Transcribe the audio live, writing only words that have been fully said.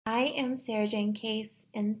I am Sarah Jane Case,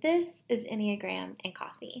 and this is Enneagram and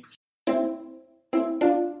Coffee.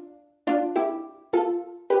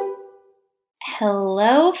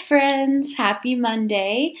 Hello, friends. Happy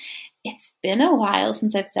Monday. It's been a while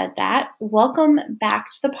since I've said that. Welcome back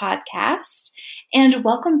to the podcast, and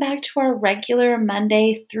welcome back to our regular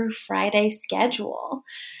Monday through Friday schedule.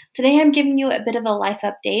 Today, I'm giving you a bit of a life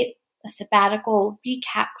update, a sabbatical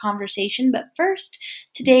recap conversation, but first,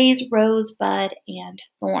 today's rose, bud, and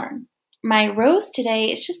thorn. My rose today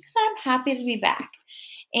is just that I'm happy to be back.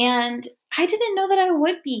 And I didn't know that I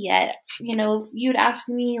would be yet. If you'd asked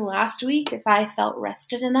me last week if I felt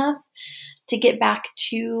rested enough to get back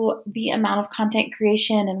to the amount of content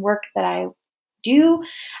creation and work that I do,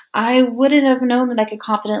 I wouldn't have known that I could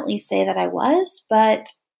confidently say that I was. But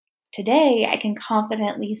today I can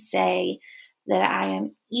confidently say that I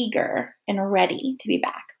am eager and ready to be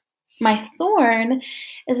back. My thorn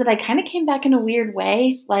is that I kind of came back in a weird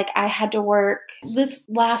way. Like I had to work this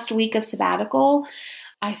last week of sabbatical.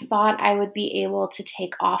 I thought I would be able to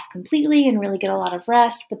take off completely and really get a lot of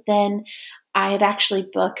rest, but then I had actually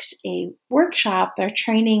booked a workshop or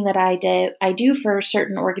training that I do for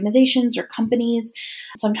certain organizations or companies,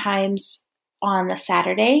 sometimes on the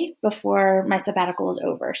Saturday before my sabbatical is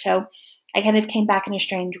over. So I kind of came back in a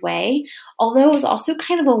strange way, although it was also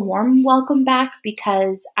kind of a warm welcome back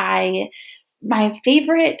because my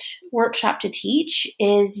favorite workshop to teach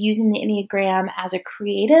is using the Enneagram as a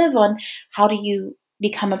creative on how do you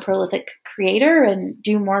become a prolific creator and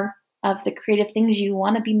do more of the creative things you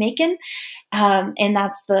want to be making. And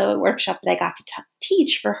that's the workshop that I got to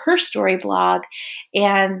teach for her story blog,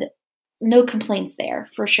 and no complaints there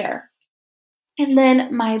for sure. And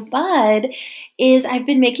then my bud is I've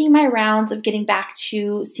been making my rounds of getting back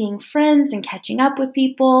to seeing friends and catching up with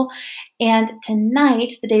people. And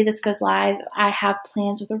tonight, the day this goes live, I have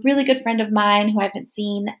plans with a really good friend of mine who I haven't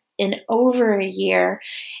seen in over a year,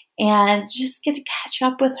 and just get to catch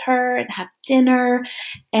up with her and have dinner.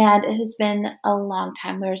 And it has been a long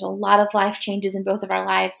time. There's a lot of life changes in both of our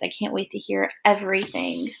lives. I can't wait to hear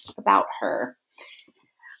everything about her.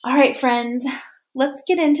 All right, friends. Let's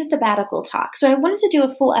get into sabbatical talk. So I wanted to do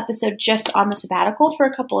a full episode just on the sabbatical for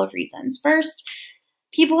a couple of reasons. First,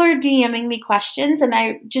 people are DMing me questions, and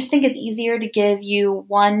I just think it's easier to give you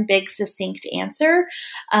one big succinct answer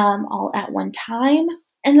all at one time.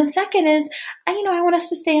 And the second is, I want us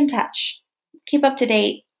to stay in touch, keep up to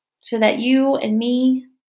date so that you and me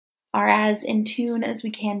are as in tune as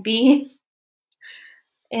we can be.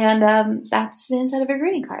 And that's the inside of a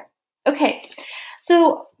greeting card. Okay,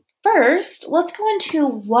 so first, let's go into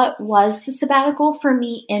what was the sabbatical for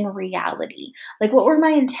me in reality. Like, what were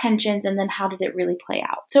my intentions, and then how did it really play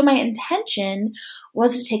out? So my intention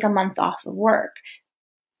was to take a month off of work.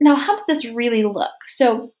 Now, how did this really look?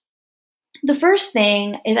 So the first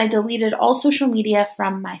thing is I deleted all social media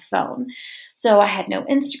from my phone. So I had no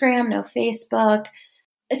Instagram, no Facebook.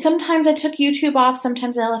 Sometimes I took YouTube off.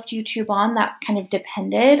 Sometimes I left YouTube on. That kind of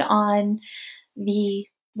depended on the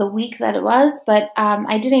week that it was, but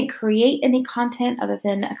I didn't create any content other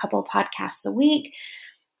than a couple of podcasts a week.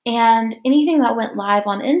 And anything that went live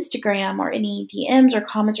on Instagram or any DMs or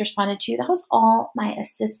comments responded to, that was all my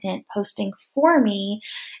assistant posting for me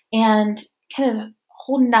and kind of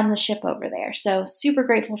holding down the ship over there. So super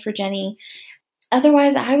grateful for Jenny.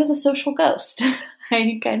 Otherwise, I was a social ghost.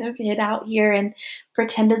 I kind of hid out here and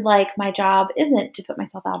pretended like my job isn't to put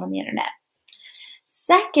myself out on the internet.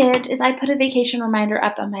 Second is I put a vacation reminder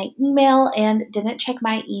up on my email and didn't check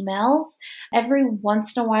my emails. Every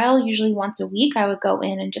once in a while, usually once a week, I would go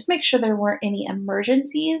in and just make sure there weren't any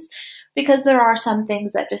emergencies, because there are some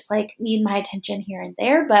things that just need my attention here and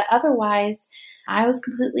there. But otherwise, I was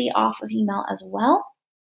completely off of email as well.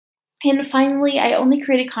 And finally, I only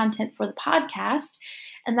created content for the podcast,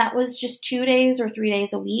 and that was just 2 days or 3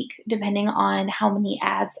 days a week, depending on how many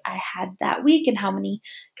ads I had that week and how many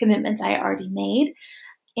commitments I already made.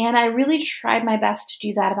 And I really tried my best to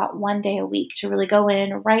do that about 1 day a week, to really go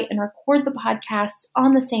in, write, and record the podcasts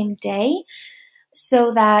on the same day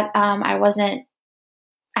so that I wasn't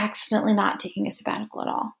accidentally not taking a sabbatical at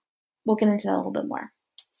all. We'll get into that a little bit more.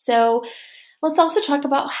 So let's also talk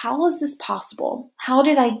about, how is this possible? How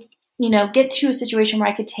did I get to a situation where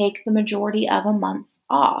I could take the majority of a month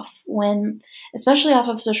off, when, especially off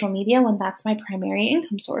of social media, when that's my primary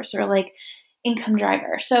income source or income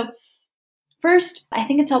driver. So first, I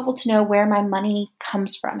think it's helpful to know where my money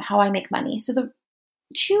comes from, how I make money. So the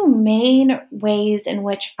two main ways in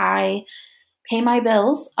which I pay my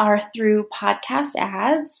bills are through podcast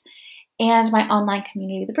ads and my online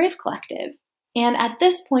community, the Brave Collective. And at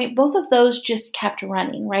this point, both of those just kept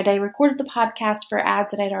running, right? I recorded the podcast for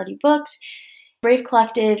ads that I'd already booked, Brave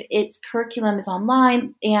Collective, its curriculum is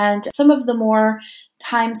online, and some of the more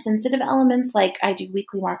time-sensitive elements, like I do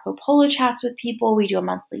weekly Marco Polo chats with people, we do a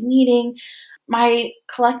monthly meeting. My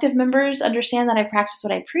collective members understand that I practice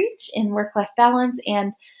what I preach in work-life balance,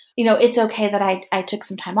 and it's okay that I took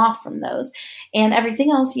some time off from those. And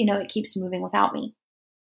everything else, it keeps moving without me.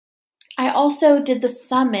 I also did the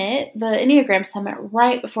summit, the Enneagram Summit,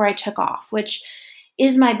 right before I took off, which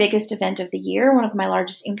is my biggest event of the year, one of my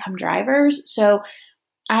largest income drivers. So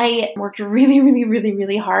I worked really, really, really,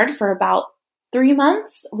 really hard for about 3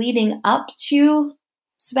 months leading up to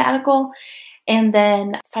sabbatical. And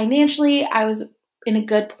then financially, I was in a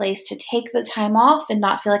good place to take the time off and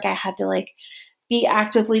not feel like I had to be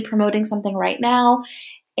actively promoting something right now,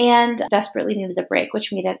 and desperately needed the break,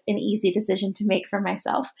 which made it an easy decision to make for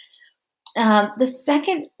myself. The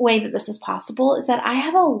second way that this is possible is that I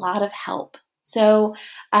have a lot of help. So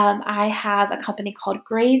I have a company called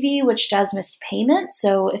Gravy, which does missed payments.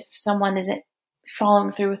 So if someone isn't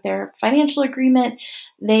following through with their financial agreement,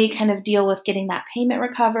 they kind of deal with getting that payment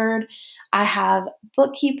recovered. I have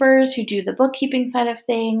bookkeepers who do the bookkeeping side of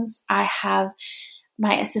things. I have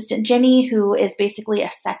my assistant, Jenny, who is basically a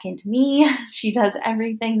second me. She does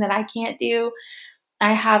everything that I can't do.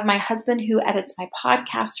 I have my husband who edits my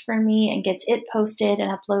podcast for me and gets it posted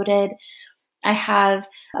and uploaded. I have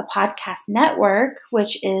a podcast network,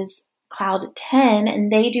 which is Cloud 10,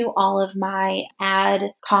 and they do all of my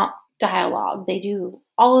ad comp dialogue. They do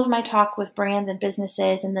all of my talk with brands and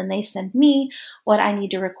businesses, and then they send me what I need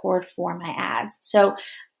to record for my ads. So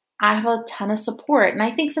I have a ton of support. And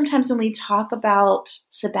I think sometimes when we talk about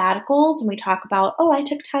sabbaticals and we talk about, I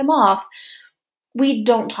took time off, we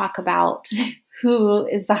don't talk about who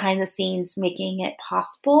is behind the scenes making it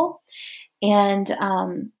possible.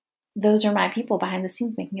 And those are my people behind the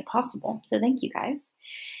scenes making it possible. So thank you guys.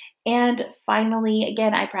 And finally,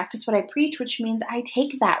 again, I practice what I preach, which means I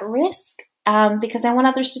take that risk because I want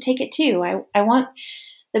others to take it too. I want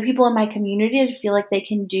the people in my community to feel like they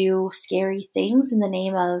can do scary things in the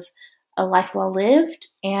name of a life well lived.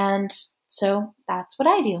 And so that's what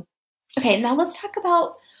I do. Okay, now let's talk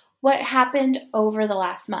about what happened over the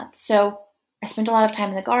last month. So I spent a lot of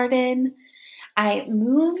time in the garden. I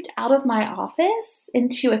moved out of my office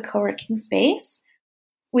into a co-working space.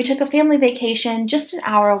 We took a family vacation just an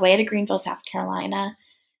hour away to Greenville, South Carolina.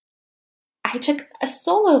 I took a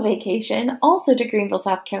solo vacation also to Greenville,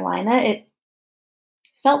 South Carolina. It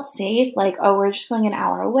felt safe, we're just going an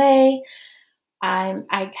hour away.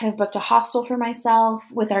 I kind of booked a hostel for myself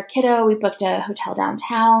with our kiddo. We booked a hotel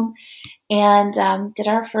downtown and did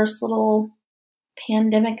our first little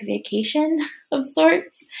pandemic vacation of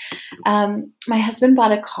sorts. My husband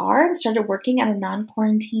bought a car and started working at a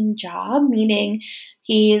non-quarantine job, meaning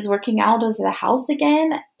he's working out of the house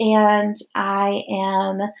again, and I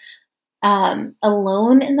am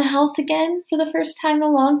alone in the house again for the first time in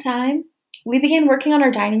a long time. We began working on our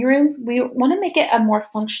dining room. We want to make it a more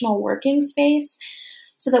functional working space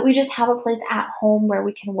so that we just have a place at home where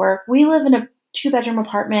we can work. We live in a 2-bedroom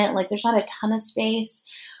apartment. There's not a ton of space,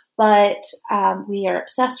 but we are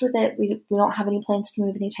obsessed with it. We don't have any plans to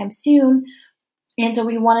move anytime soon. And so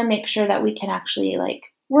we want to make sure that we can actually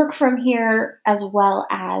work from here, as well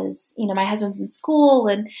as, my husband's in school,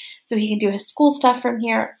 and so he can do his school stuff from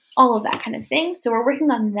here, all of that kind of thing. So we're working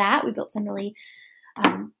on that. We built some really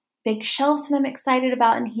big shelves that I'm excited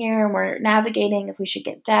about in here, and we're navigating if we should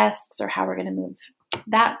get desks or how we're going to move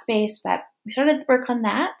that space, but we started work on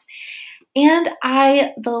that. And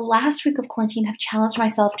the last week of quarantine, have challenged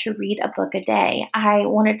myself to read a book a day. I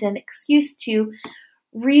wanted an excuse to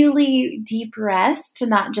really deep rest, to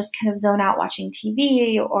not just kind of zone out watching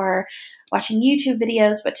TV or watching YouTube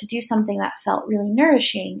videos, but to do something that felt really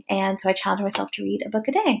nourishing. And so I challenged myself to read a book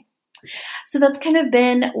a day. So that's kind of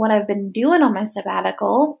been what I've been doing on my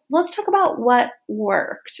sabbatical. Let's talk about what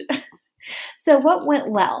worked. So what went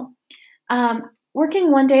well?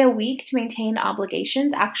 Working one day a week to maintain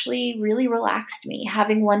obligations actually really relaxed me.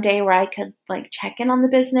 Having one day where I could check in on the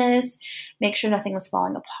business, make sure nothing was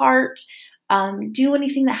falling apart, do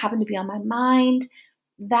anything that happened to be on my mind,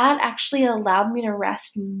 that actually allowed me to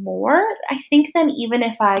rest more, I think, than even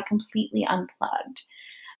if I completely unplugged.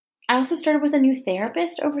 I also started with a new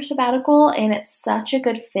therapist over sabbatical, and it's such a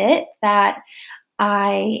good fit that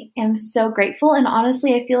I am so grateful. And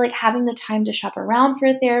honestly, I feel like having the time to shop around for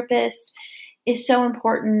a therapist is so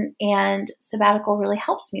important, and sabbatical really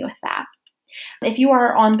helps me with that. If you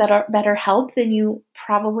are on BetterHelp, then you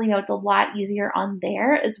probably know it's a lot easier on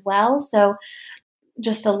there as well. So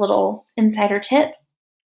just a little insider tip.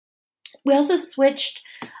 We also switched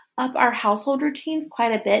up our household routines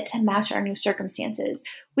quite a bit to match our new circumstances.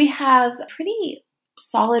 We have pretty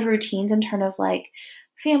solid routines in terms of like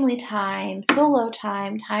family time, solo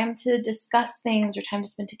time, time to discuss things or time to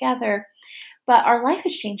spend together. But our life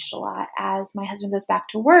has changed a lot as my husband goes back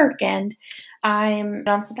to work and I'm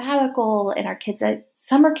on sabbatical and our kid's at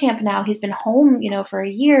summer camp now. He's been home, for a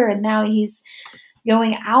year and now he's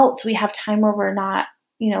going out. So we have time where we're not,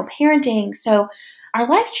 parenting. So our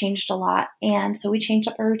life changed a lot. And so we changed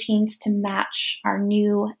up our routines to match our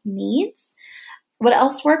new needs. What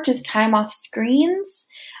else worked is time off screens,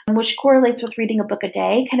 which correlates with reading a book a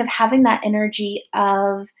day, kind of having that energy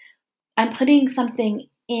of I'm putting something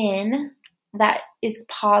in that is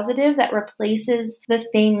positive, that replaces the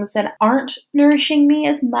things that aren't nourishing me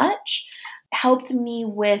as much, helped me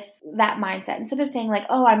with that mindset. Instead of saying like,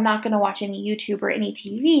 oh, I'm not going to watch any YouTube or any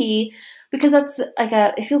TV, because that's like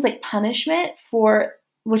it feels like punishment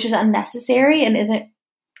which is unnecessary and isn't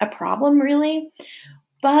a problem really.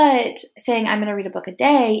 But saying I'm going to read a book a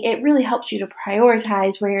day, it really helps you to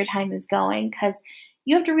prioritize where your time is going because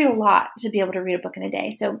you have to read a lot to be able to read a book in a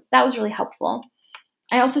day. So that was really helpful.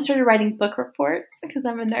 I also started writing book reports because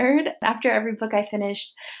I'm a nerd. After every book I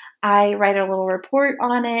finished, I write a little report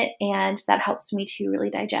on it, and that helps me to really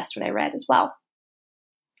digest what I read as well.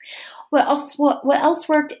 What else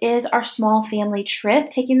worked is our small family trip.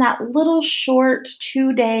 Taking that little short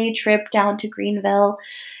 2-day trip down to Greenville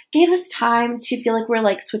gave us time to feel like we're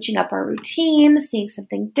like switching up our routine, seeing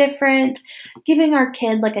something different, giving our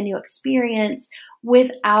kid like a new experience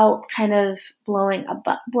without kind of blowing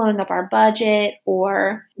up our budget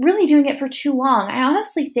or really doing it for too long. I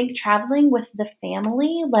honestly think traveling with the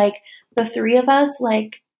family, like the three of us,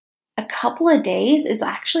 like a couple of days is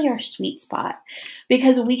actually our sweet spot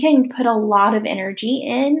because we can put a lot of energy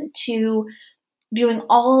into doing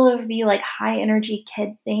all of the like high energy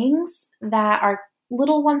kid things that our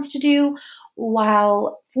little ones to do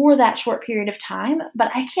while for that short period of time.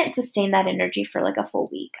 But I can't sustain that energy for like a full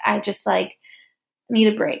week. I just like need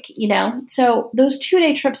a break, So those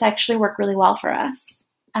 2-day trips actually work really well for us.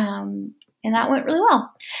 And that went really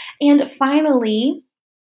well. And finally,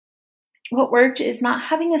 what worked is not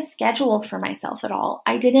having a schedule for myself at all.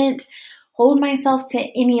 I didn't hold myself to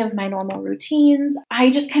any of my normal routines. I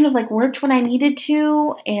just kind of like worked when I needed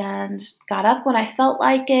to and got up when I felt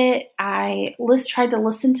like it. I tried to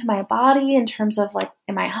listen to my body in terms of like,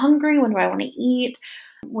 am I hungry? When do I want to eat?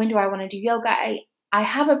 When do I want to do yoga? I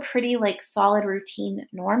have a pretty like solid routine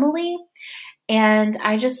normally, and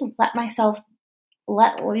I just let myself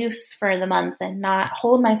let loose for the month and not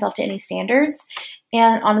hold myself to any standards,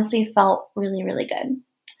 and honestly felt really, really good.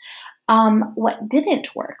 What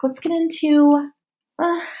didn't work? Let's get into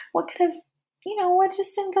what could have, what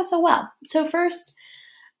just didn't go so well. So first,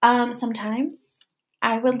 sometimes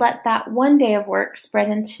I would let that 1 day of work spread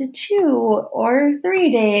into 2 or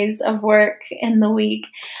 3 days of work in the week.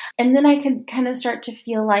 And then I could kind of start to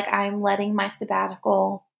feel like I'm letting my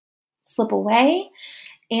sabbatical slip away.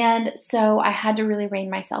 And so I had to really rein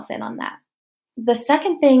myself in on that. The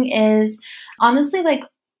second thing is, honestly, like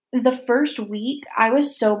the first week, I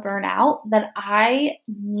was so burnt out that I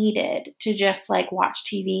needed to just like watch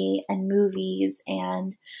TV and movies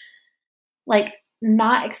and like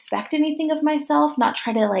not expect anything of myself, not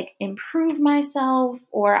try to like improve myself,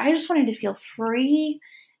 or I just wanted to feel free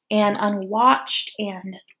and unwatched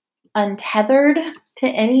and untethered to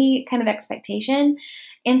any kind of expectation.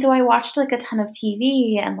 And so I watched like a ton of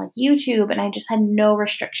TV and like YouTube, and I just had no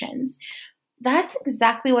restrictions. That's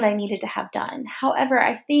exactly what I needed to have done. However,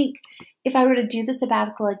 I think if I were to do the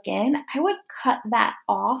sabbatical again, I would cut that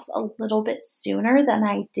off a little bit sooner than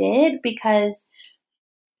I did because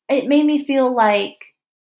it made me feel like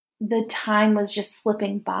the time was just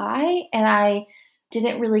slipping by and I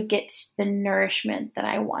didn't really get the nourishment that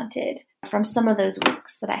I wanted from some of those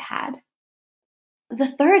weeks that I had. The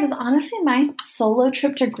third is honestly my solo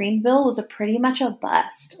trip to Greenville was pretty much a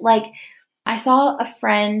bust. Like I saw a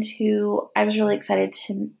friend who I was really excited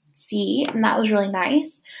to see, and that was really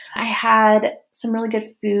nice. I had some really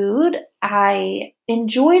good food. I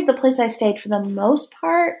enjoyed the place I stayed for the most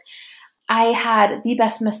part. I had the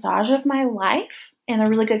best massage of my life and a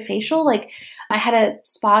really good facial. Like I had a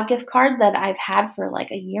spa gift card that I've had for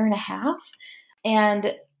like a year and a half,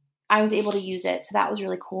 and I was able to use it. So that was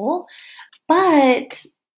really cool. But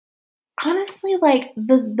honestly, like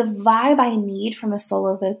the vibe I need from a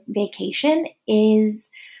solo vacation is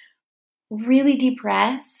really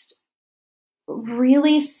depressed,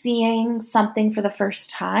 really seeing something for the first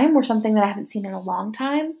time or something that I haven't seen in a long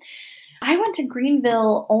time. I went to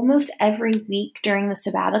Greenville almost every week during the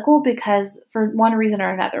sabbatical because for one reason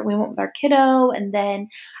or another, we went with our kiddo, and then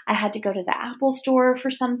I had to go to the Apple store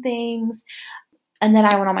for some things. And then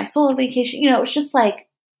I went on my solo vacation. It was just like,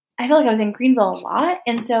 I feel like I was in Greenville a lot.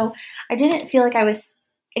 And so I didn't feel like I was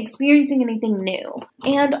experiencing anything new.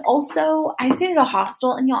 And also I stayed at a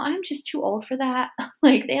hostel, and y'all, I'm just too old for that.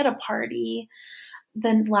 Like, they had a party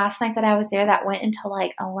the last night that I was there that went until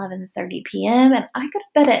like 11:30 p.m. and I go to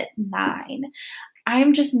bed at 9.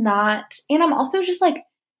 I'm just not, and I'm also just like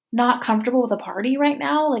not comfortable with a party right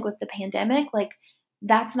now, like with the pandemic. Like,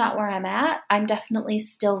 that's not where I'm at. I'm definitely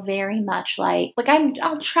still very much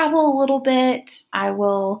I'll travel a little bit. I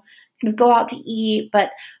will kind of go out to eat,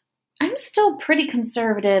 but I'm still pretty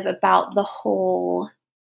conservative about the whole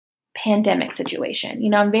pandemic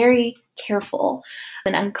situation. I'm very careful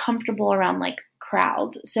and uncomfortable around like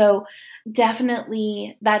crowds. So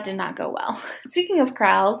definitely that did not go well. Speaking of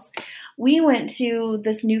crowds, we went to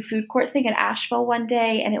this new food court thing in Asheville one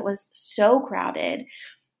day, and it was so crowded.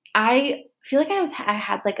 I feel like I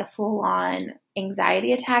had like a full-on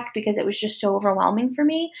anxiety attack because it was just so overwhelming for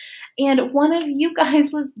me. And one of you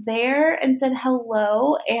guys was there and said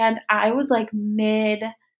hello, and I was like mid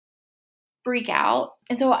freak out.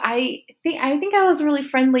 And so I think I was really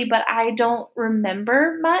friendly, but I don't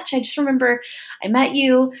remember much. I just remember I met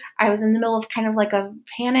you. I was in the middle of kind of like a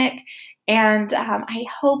panic, and I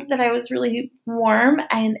hope that I was really warm.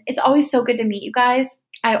 And it's always so good to meet you guys.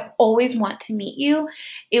 I always want to meet you.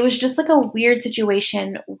 It was just like a weird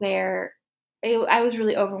situation where I was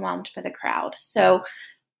really overwhelmed by the crowd. So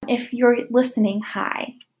if you're listening,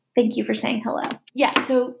 hi. Thank you for saying hello. Yeah,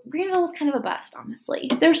 so Greenville was kind of a bust,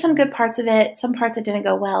 honestly. There's some good parts of it. Some parts that didn't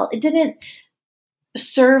go well. It didn't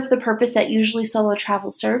serve the purpose that usually solo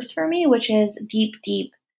travel serves for me, which is deep,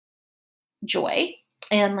 deep joy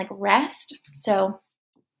and like rest. So,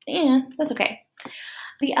 yeah, that's okay.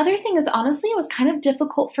 The other thing is, honestly, it was kind of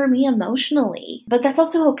difficult for me emotionally, but that's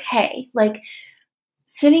also okay. Like,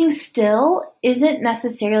 sitting still isn't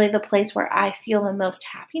necessarily the place where I feel the most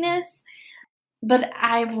happiness. But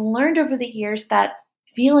I've learned over the years that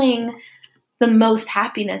feeling the most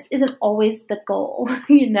happiness isn't always the goal,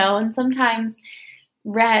 and sometimes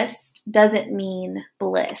rest doesn't mean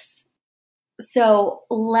bliss. So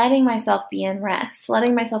letting myself be in rest,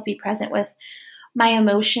 letting myself be present with my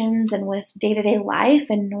emotions and with day-to-day life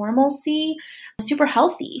and normalcy is super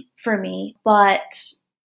healthy for me, but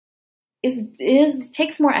is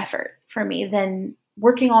takes more effort for me than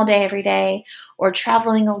working all day every day or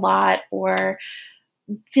traveling a lot or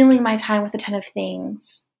filling my time with a ton of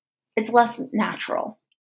things. It's less natural.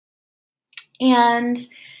 And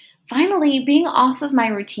finally, being off of my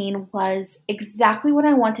routine was exactly what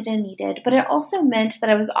I wanted and needed, but it also meant that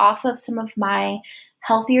I was off of some of my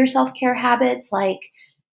healthier self-care habits, like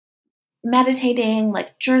meditating,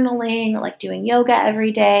 like journaling, like doing yoga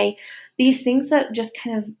every day. These things that just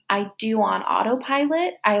kind of I do on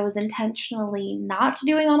autopilot, I was intentionally not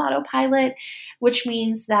doing on autopilot, which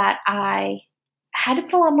means that I had to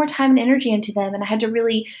put a lot more time and energy into them, and I had to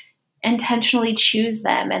really intentionally choose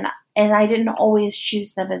them, and I didn't always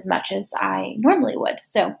choose them as much as I normally would.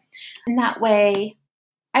 So in that way,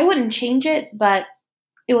 I wouldn't change it, but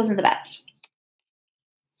it wasn't the best.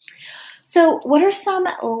 So what are some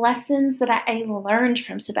lessons that I learned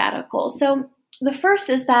from sabbatical? So the first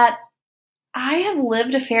is that I have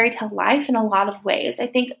lived a fairy tale life in a lot of ways. I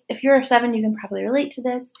think if you're a 7, you can probably relate to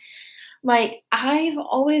this. Like, I've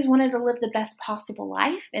always wanted to live the best possible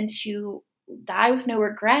life and to die with no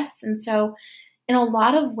regrets. And so in a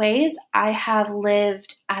lot of ways, I have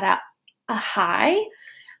lived at a high,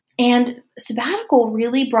 and sabbatical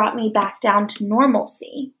really brought me back down to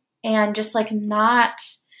normalcy and just like not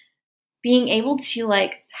being able to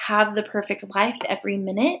like have the perfect life every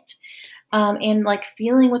minute. And like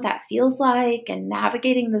feeling what that feels like and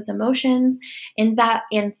navigating those emotions, and that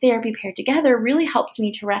and therapy paired together really helped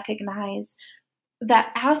me to recognize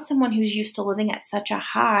that as someone who's used to living at such a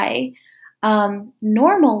high,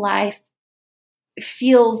 normal life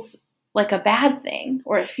feels like a bad thing,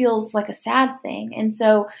 or it feels like a sad thing. And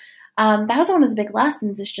so that was one of the big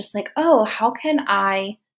lessons, is just like, oh, how can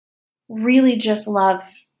I really just love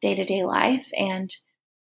day-to-day life and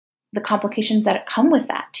the complications that come with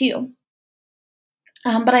that too.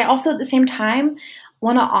 But I also at the same time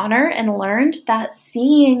want to honor and learn that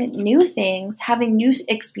seeing new things, having new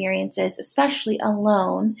experiences, especially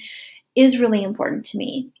alone, is really important to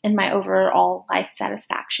me in my overall life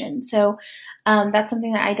satisfaction. So that's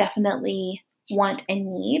something that I definitely want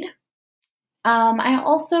and need. I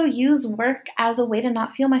also use work as a way to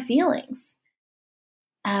not feel my feelings.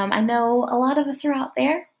 I know a lot of us are out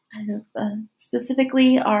there, and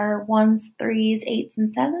specifically our 1s, 3s, 8s, and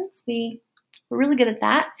 7s. We're really good at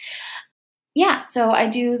that. Yeah, so I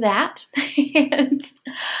do that. And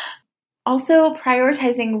also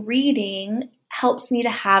prioritizing reading helps me to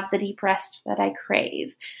have the deep rest that I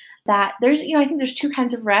crave. that there's, I think there's two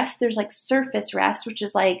kinds of rest. There's like surface rest, which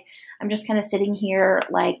is like, I'm just kind of sitting here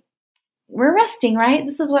like, we're resting, right?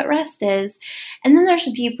 This is what rest is. And then there's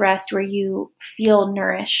deep rest where you feel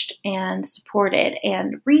nourished and supported,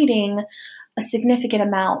 and reading a significant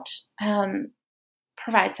amount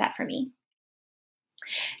provides that for me.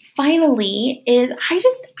 Finally,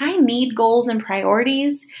 I need goals and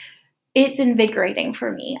priorities. It's invigorating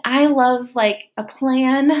for me. I love like a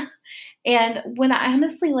plan. And when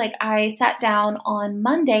I sat down on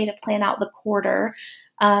Monday to plan out the quarter,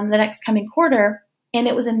 the next coming quarter, and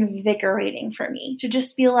it was invigorating for me to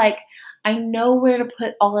just feel like I know where to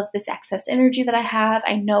put all of this excess energy that I have.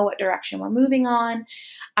 I know what direction we're moving on.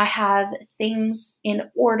 I have things in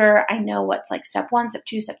order. I know what's like step 1, step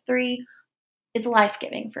 2, step 3. It's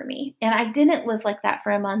life-giving for me. And I didn't live like that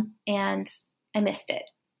for a month, and I missed it.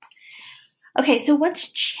 Okay, so what's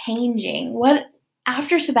changing?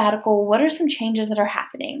 After sabbatical, what are some changes that are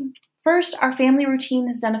happening? First, our family routine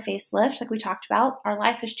has done a facelift, like we talked about. Our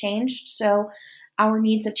life has changed, so our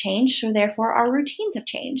needs have changed, so therefore our routines have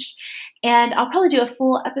changed. And I'll probably do a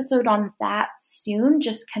full episode on that soon,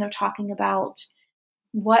 just kind of talking about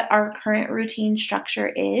what our current routine structure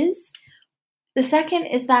is. The second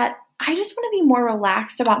is that I just want to be more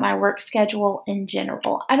relaxed about my work schedule in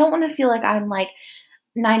general. I don't want to feel like I'm like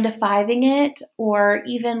 9 to 5ing it, or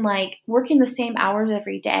even like working the same hours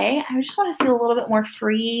every day. I just want to feel a little bit more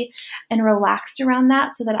free and relaxed around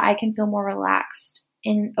that, so that I can feel more relaxed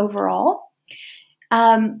in overall.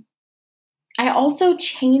 I also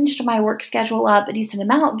changed my work schedule up a decent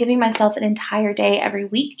amount, giving myself an entire day every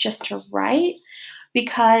week just to write,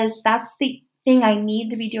 because that's the thing I need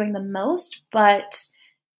to be doing the most, but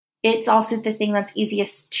it's also the thing that's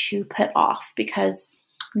easiest to put off because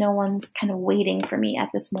no one's kind of waiting for me at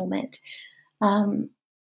this moment in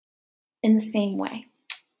the same way.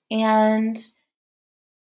 And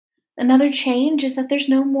another change is that there's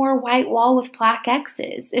no more white wall with black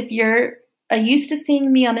X's. If you're used to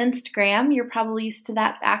seeing me on Instagram, you're probably used to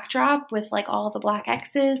that backdrop with like all the black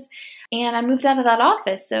X's. And I moved out of that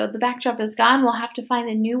office, so the backdrop is gone. We'll have to find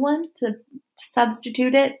a new one to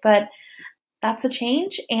substitute it, but that's a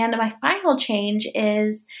change. And my final change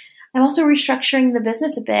is I'm also restructuring the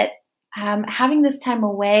business a bit. Having this time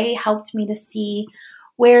away helped me to see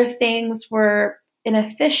where things were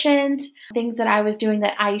inefficient, things that I was doing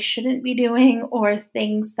that I shouldn't be doing, or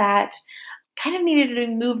things that kind of needed to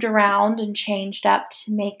be moved around and changed up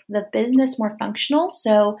to make the business more functional,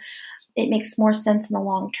 so it makes more sense in the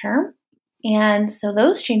long term. And so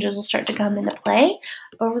those changes will start to come into play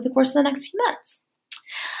over the course of the next few months.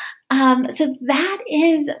 So that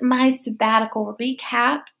is my sabbatical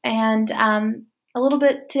recap. And a little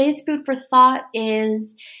bit, today's food for thought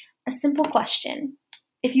is a simple question.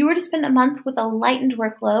 If you were to spend a month with a lightened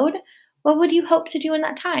workload, what would you hope to do in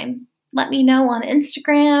that time? Let me know on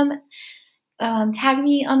Instagram. Tag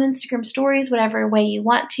me on Instagram stories, whatever way you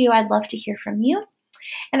want to. I'd love to hear from you.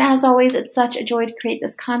 And as always, it's such a joy to create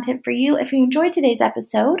this content for you. If you enjoyed today's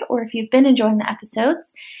episode, or if you've been enjoying the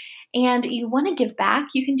episodes and you want to give back,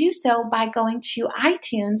 you can do so by going to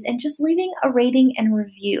iTunes and just leaving a rating and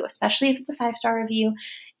review, especially if it's a 5-star review.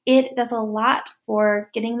 It does a lot for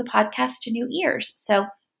getting the podcast to new ears. So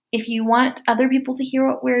if you want other people to hear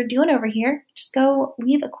what we're doing over here, just go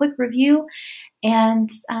leave a quick review, and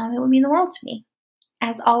it would mean the world to me.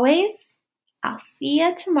 As always, I'll see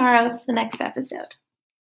you tomorrow for the next episode.